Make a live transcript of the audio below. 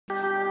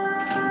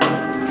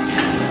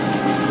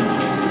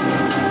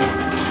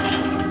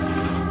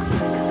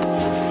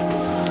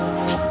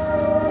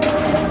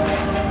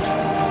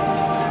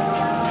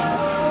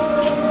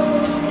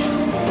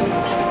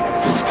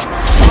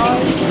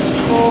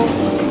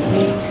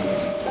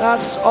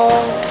That's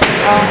all.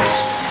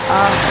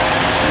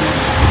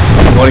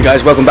 Good morning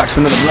guys, welcome back to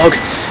another vlog.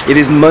 It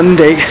is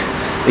Monday.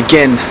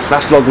 Again,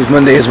 last vlog was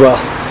Monday as well.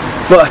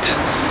 But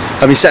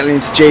I've been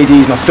settling into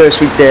JD's, my first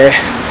week there,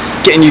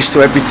 getting used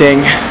to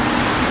everything,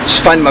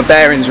 just finding my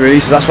bearings really,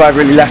 so that's why I've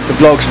really left the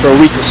vlogs for a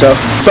week or so.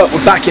 But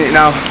we're back in it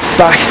now,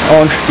 back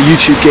on the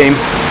YouTube game.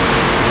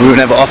 We were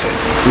never off it,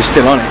 we were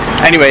still on it.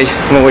 Anyway,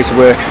 on my way to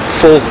work,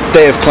 full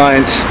day of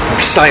clients. I'm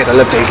excited, I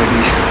love days like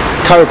these.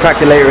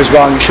 Chiropractor later as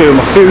well. I'm going to show you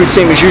my food,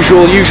 same as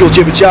usual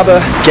jibber jabber.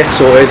 Get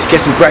sorted, get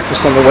some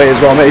breakfast on the way as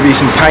well, maybe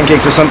some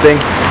pancakes or something,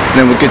 and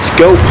then we're good to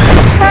go.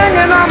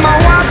 Hanging on my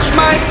watch,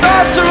 my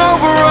thoughts are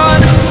overrun.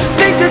 To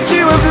think that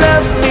you have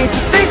left me,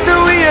 to think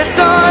that we are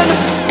done.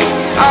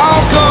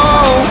 I'll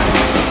go,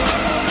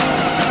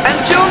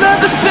 and you'll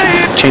never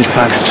see it. Change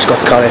plan, just got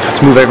to Cardiff, had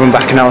to move everyone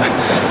back an hour,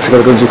 so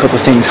I've got to go and do a couple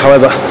of things.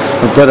 However,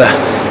 my brother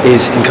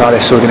is in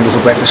Cardiff, so we're going to go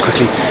for breakfast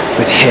quickly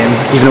with him,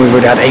 even though we've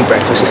already had a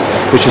breakfast,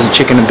 which was a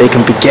chicken and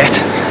bacon baguette.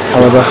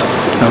 However,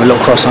 now a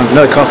little croissant,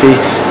 another coffee,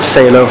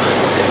 say hello,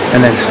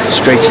 and then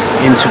straight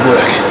into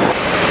work.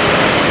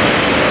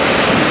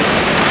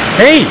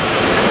 Hey!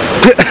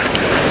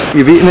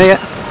 You've eaten it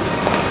yet?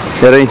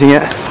 You had anything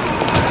yet?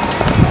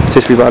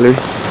 Tisri Balu?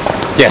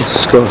 Yes.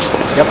 Scroll.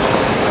 Yep.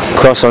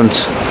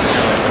 Croissants.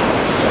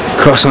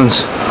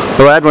 Croissants.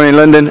 Well, I had one in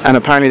London, and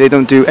apparently they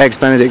don't do eggs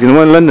Benedict. In the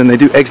one in London, they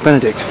do eggs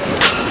Benedict.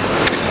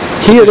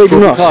 Here they do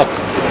not. Tarts.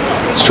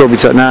 Strawberry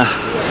tart. Nah.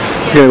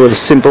 I'm going to go with a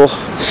simple,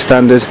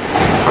 standard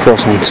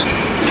croissant.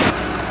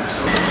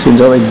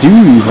 Turns out they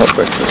do hot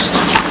breakfast.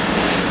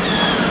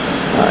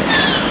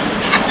 Nice.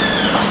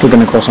 Still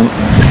getting a croissant.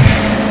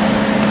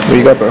 Where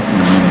you go, bro?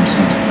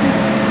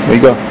 Where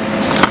you go?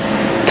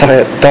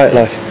 Diet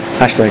life.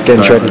 Hashtag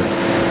getting shredded.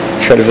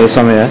 Shredded for the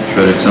summer, yeah?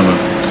 Shredded summer.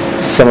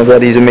 Summer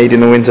bodies are made in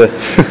the winter.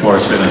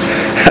 Floris Fitness.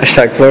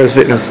 Hashtag Floris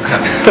Fitness.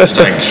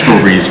 Hashtag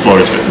strawberries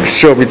Floris Fitness.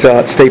 Strawberry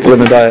tart, staple in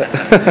the diet.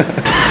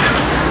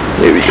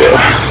 Here we go.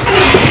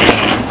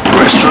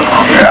 Restaurant,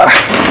 yeah.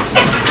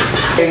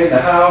 In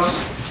the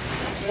house.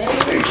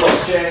 Big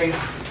boss Jane.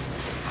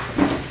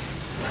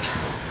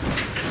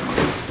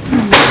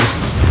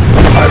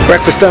 Alright,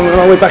 breakfast done. We're on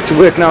our way back to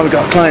work now. We've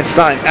got clients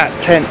starting at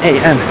 10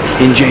 AM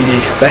in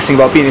JD. Best thing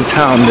about being in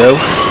town though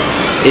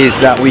is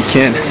that we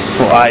can,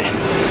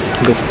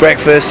 go for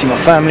breakfast, see my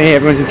family,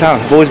 everyone's in town.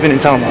 I've always been in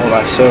town my whole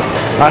life, so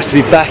nice to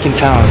be back in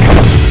town.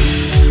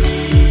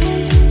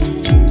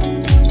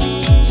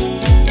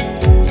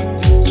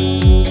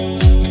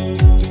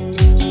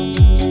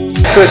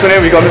 First one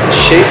here, we got Mr.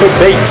 Schaefer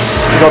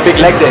Bates. We got a big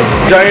leg day.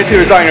 What I'm going to do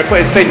is I'm going to put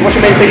his face, what's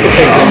your main Facebook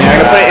page in here?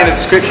 I'm going to put it in the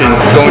description.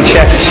 Go and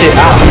check the shit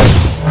out.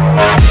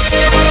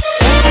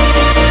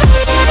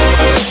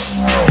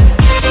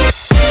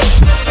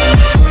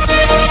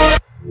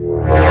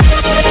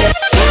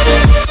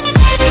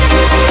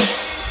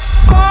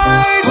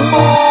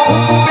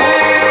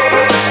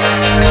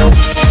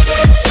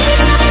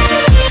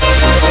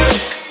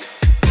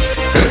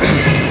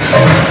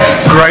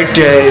 Great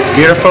day,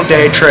 beautiful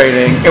day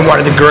trading in one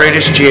of the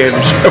greatest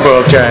gyms of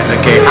all time.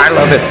 Okay, I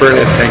love it,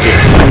 brilliant, thank you.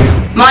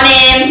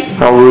 Morning.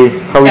 How are we?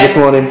 How are we this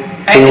morning?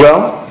 Are you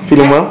well?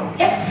 Feeling well?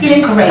 Yes,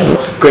 feeling great.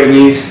 Great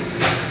news.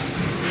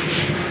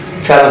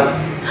 Tell them.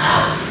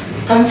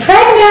 I'm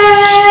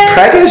pregnant.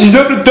 Pregnant? She's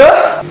opened the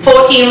door?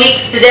 14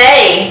 weeks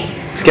today.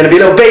 It's gonna be a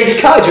little baby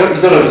car. You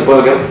don't know if it's a boy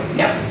or girl?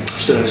 No.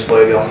 Just don't know if it's a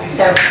boy or girl.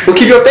 No. We'll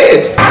keep you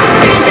updated.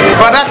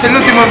 Guardate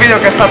l'ultimo video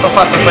che è stato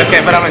fatto perché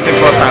è veramente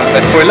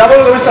importante. Il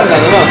lavoro come sta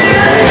andando,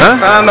 no?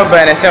 Sta andando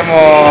bene, stiamo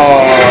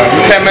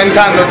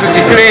incrementando tutti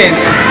i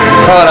clienti.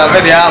 Ora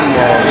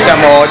vediamo,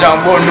 siamo già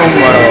un buon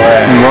numero.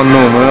 Un buon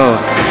numero.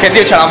 Che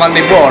Dio ce la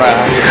mandi buona.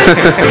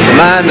 The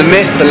man, the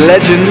myth, the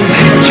legend,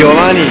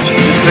 Giovanni.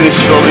 Just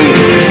finished filming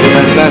a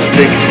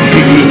fantastic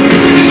TV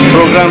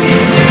program.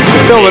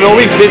 We're filming all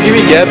week, busy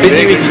week, yeah?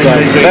 Busy week,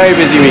 guys. Very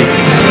busy week.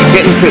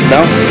 Getting fit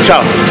now.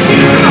 Ciao.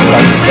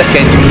 Let's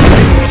get into it.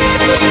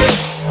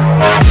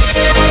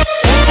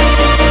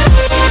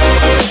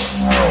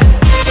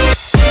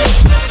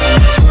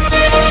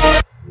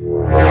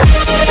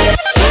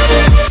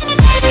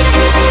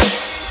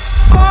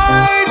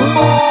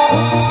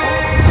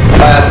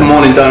 That's the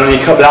morning done, only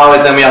a couple of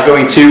hours, then we are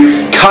going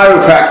to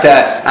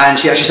chiropractor, and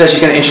she actually said she's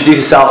going to introduce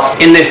herself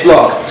in this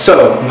vlog,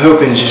 so I'm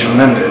hoping she's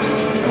remembered,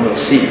 and we'll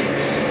see.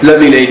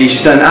 Lovely lady,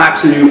 she's done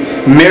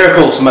absolute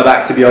miracles for my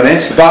back, to be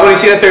honest, but I've only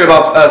seen her through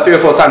about 3 or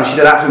 4 times. She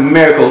did absolute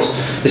miracles.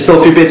 There's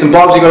still a few bits and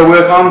bobs you've got to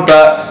work on,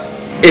 but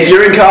if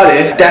you're in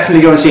Cardiff,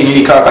 definitely go and see a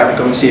uni chiropractor,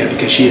 go and see her,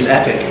 because she is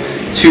epic,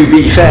 to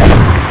be fair.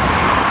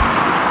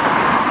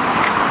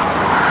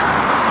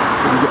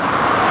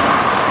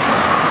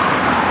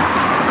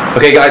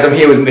 Okay guys, I'm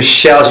here with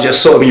Michelle. She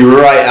just sorted me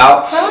right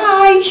out.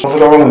 Hi. What's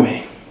going on with me?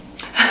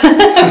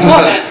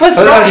 What's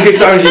wrong? That's a good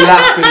time to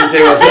relax when you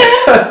say what's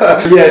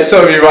up. Yeah,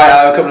 sorted me right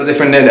out. A couple of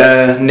different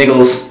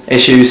niggles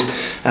issues,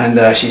 and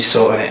she's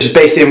sorting it. She's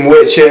based in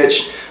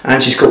Whitchurch,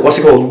 and she's called, what's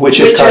it called?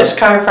 Whitchurch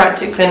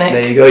Chiropractic Clinic.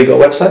 There you go, you got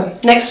a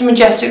website? Next to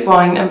Majestic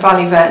Wine and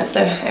Valley Vet, so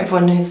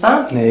everyone knows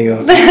that. There you go.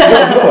 You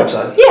got a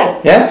website?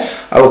 Yeah. Yeah?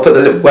 I will put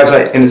the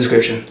website in the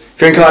description.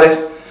 If you're in Cardiff,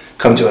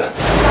 come to her.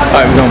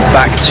 Alright, we're going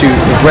back to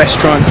the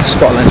restaurant,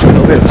 spot lunch with a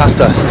little bit of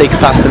pasta, steak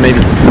pasta maybe.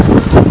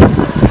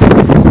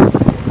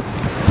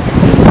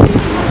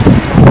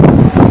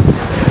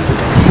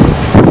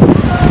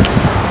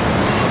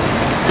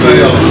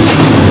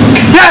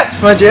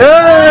 Yes, my G!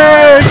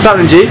 Hey! What's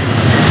happening, G?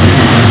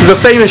 This is the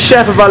famous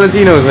chef of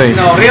Valentino's, mate.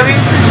 No, really?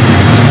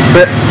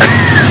 But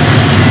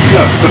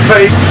No, the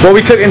what are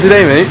we cooking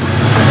today, mate?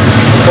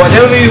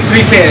 whatever you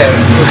prepare,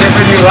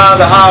 whatever you have,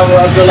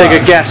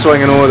 Take a guess what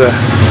I'm going to order.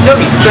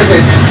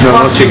 chicken. No,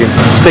 not chicken.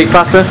 Steak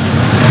pasta?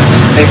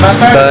 Steak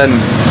pasta? Done.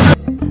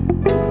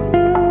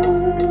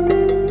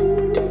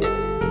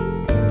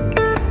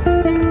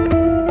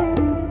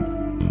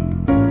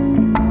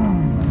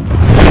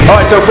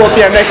 Alright, so 4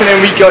 PM next, and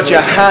then we got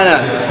Johanna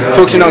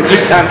focusing on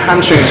glutes and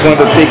hamstrings. It's one of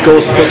the big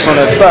goals to focus on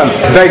her bum.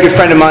 Very good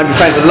friend of mine, been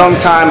friends a long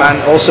time,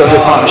 and also her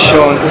partner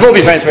Sean. We've all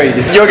been friends for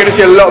ages. You're going to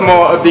see a lot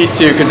more of these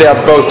two because they are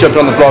both jumping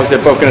on the vlogs. They're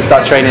both going to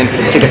start training,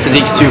 take their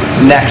physiques to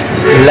next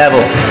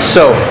level.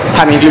 So,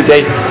 hammy and glute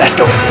day, let's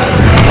go.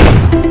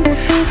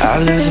 I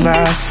lose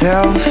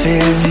myself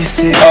in these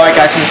cities. Alright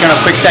guys, so I'm just going to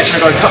have a quick session.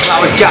 I've got a couple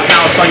hours gap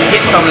now, so I can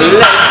hit some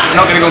legs. I'm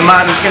not going to go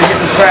mad, I'm just going to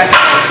hit some press,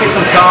 hit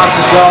some calves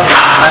as well,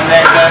 and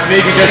then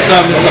maybe just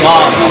some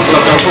arms. I'm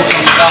going to focus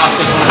on the calves,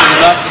 so it's going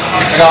to up.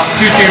 I got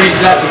 2 theories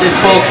left with this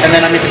bulk, and then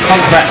I need to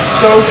contract.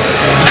 So,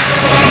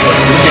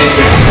 let's get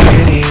into it.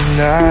 City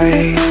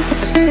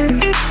nights.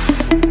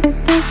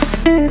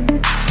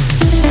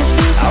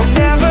 I'll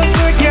never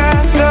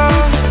forget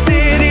those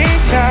city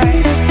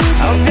nights.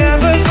 I'll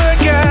never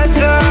forget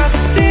the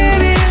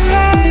city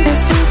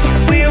lights.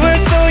 We were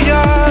so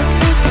young,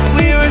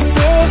 we were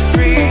so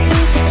free.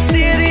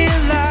 City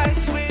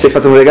lights. Ti hai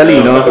fatto un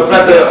regalino? Ho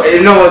comprato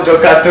il nuovo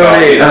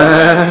giocatorino.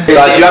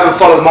 Guys, you haven't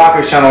followed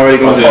Marco's channel already,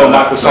 go and follow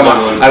Marco somewhere.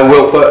 I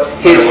will put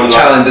his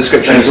channel in the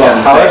description as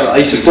well. However,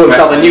 he just bought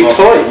himself a new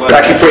toy. It's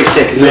actually pretty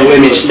sick. It's a little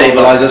image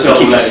stabilizer, so it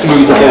keeps it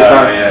smooth the whole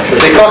time.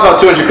 They cost about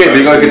 200 quid, but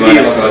you got a good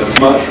deal.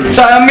 It's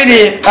like a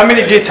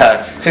mini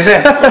guitar, is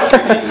it?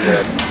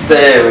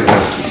 There we go.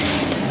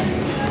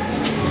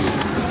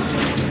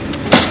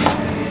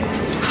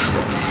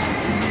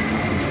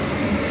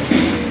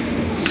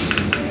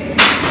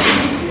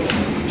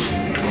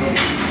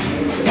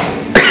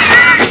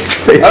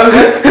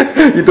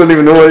 You don't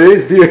even know what it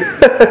is, do you?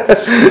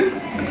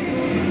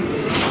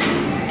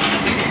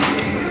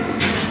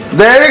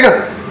 There we go.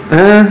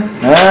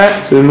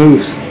 So it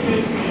moves.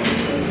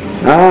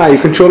 Ah, you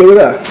control it with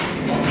that?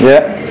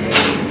 Yeah.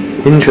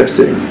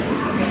 Interesting.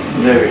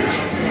 There we go.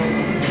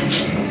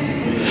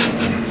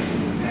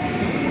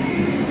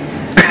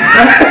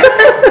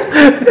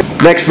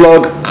 Next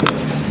vlog,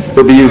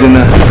 we'll be using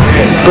the...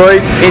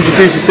 Boys,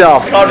 introduce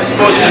yourself. Cardiff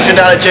Sports Nutrition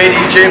down at JD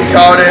Gym,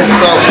 Cardiff,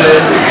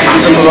 sampling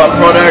some of our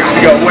products.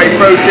 We got whey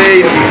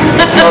protein,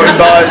 protein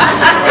bars,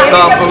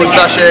 samples,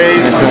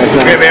 sachets.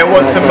 We're going to be here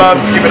once a month,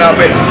 giving out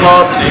bits and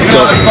bobs.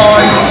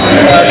 Advice,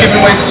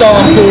 giving away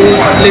samples,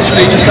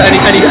 literally just for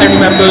any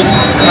members.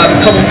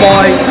 Come and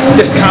buy,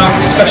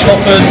 discounts, special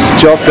offers.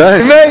 Job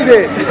done. You made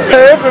it!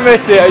 I ever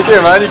made it. How you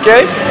doing, man? You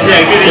okay?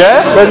 Yeah, good.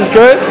 Yeah? Weather's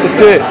good? Let's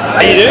do it.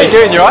 How you doing? How you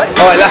doing? You alright?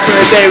 Alright, last one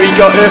of the day we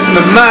got her from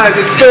the man.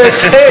 It's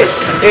birthday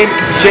in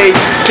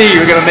JD.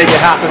 We're gonna make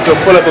it happen, so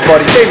pull up a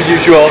body, same as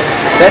usual.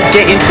 Let's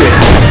get into it.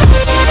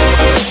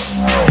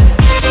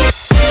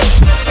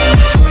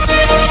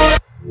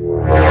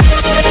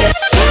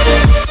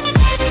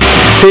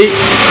 Pete,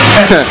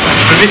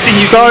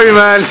 sorry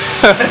man,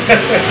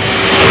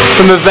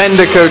 from the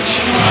vendor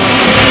coach.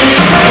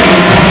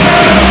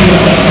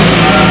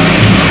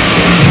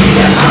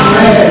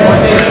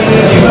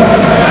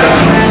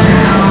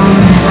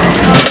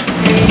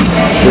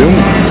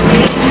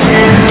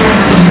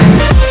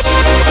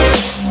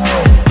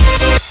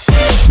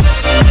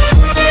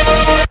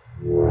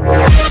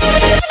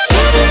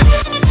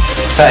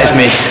 That is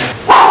me.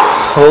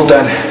 All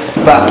done.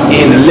 Back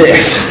in the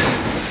lift.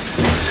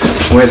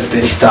 Where did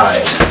they start?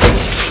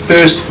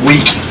 First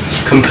week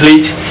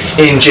complete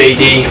in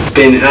JD.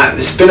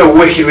 It's been a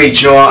wicked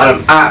week, you know, and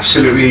I'm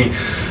absolutely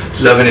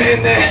loving it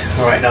in there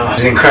right now.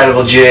 It's an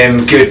incredible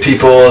gym, good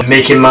people,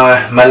 making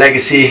my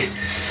legacy.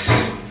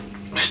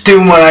 Just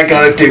doing what I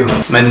gotta do.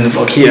 I'm ending the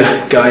vlog here,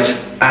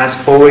 guys.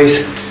 As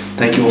always,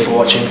 thank you all for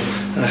watching,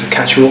 and I shall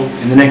catch you all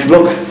in the next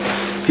vlog.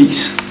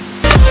 Peace.